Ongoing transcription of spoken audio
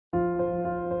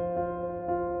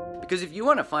Because if you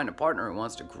want to find a partner who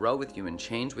wants to grow with you and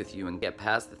change with you and get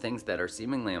past the things that are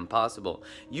seemingly impossible,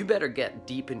 you better get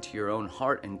deep into your own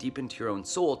heart and deep into your own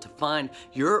soul to find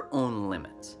your own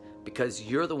limits. Because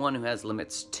you're the one who has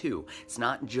limits too. It's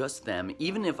not just them.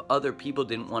 Even if other people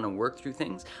didn't want to work through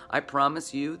things, I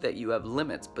promise you that you have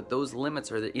limits, but those limits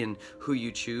are in who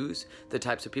you choose, the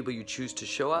types of people you choose to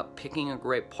show up. Picking a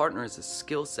great partner is a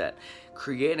skill set.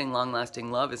 Creating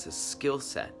long-lasting love is a skill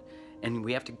set. And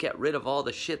we have to get rid of all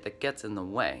the shit that gets in the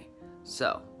way.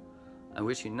 So, I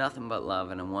wish you nothing but love,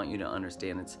 and I want you to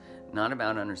understand it's not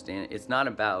about understanding. It's not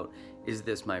about, is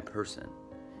this my person?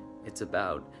 It's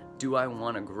about, do I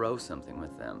want to grow something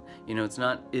with them? You know, it's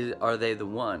not, are they the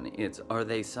one? It's, are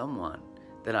they someone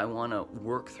that I want to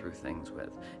work through things with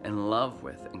and love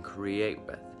with and create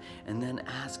with? And then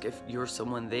ask if you're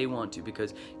someone they want to,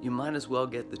 because you might as well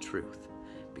get the truth,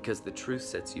 because the truth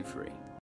sets you free.